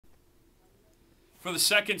For the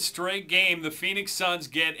second straight game, the Phoenix Suns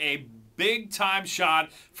get a big-time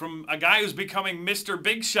shot from a guy who's becoming Mr.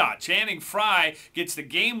 Big Shot. Channing Frye gets the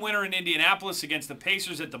game winner in Indianapolis against the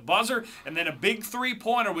Pacers at the buzzer, and then a big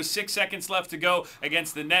three-pointer with 6 seconds left to go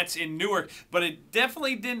against the Nets in Newark. But it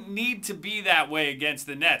definitely didn't need to be that way against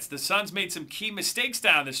the Nets. The Suns made some key mistakes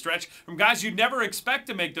down the stretch from guys you'd never expect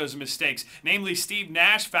to make those mistakes, namely Steve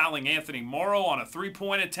Nash fouling Anthony Morrow on a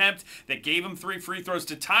three-point attempt that gave him 3 free throws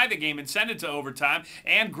to tie the game and send it to overtime,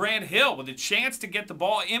 and Grant Hill with a chance to get the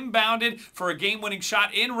ball inbounded for a game-winning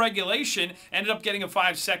shot in regulation, ended up getting a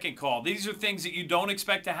 5-second call. These are things that you don't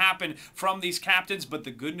expect to happen from these captains, but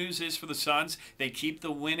the good news is for the Suns, they keep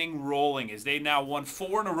the winning rolling as they now won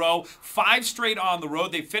 4 in a row, 5 straight on the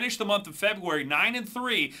road. They finished the month of February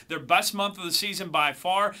 9-3, their best month of the season by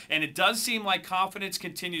far, and it does seem like confidence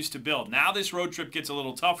continues to build. Now this road trip gets a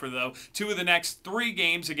little tougher, though. 2 of the next 3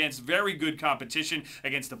 games against very good competition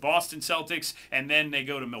against the Boston Celtics, and then they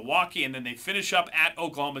go to Milwaukee, and then they finish up at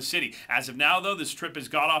Oklahoma City. As of now, though, this trip has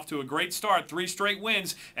got off to a great start, 3 straight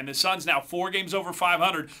wins, and the Suns now 4 games over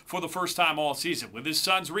 500 for the first time all season. With this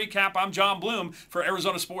Suns recap, I'm John Bloom for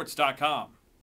ArizonaSports.com.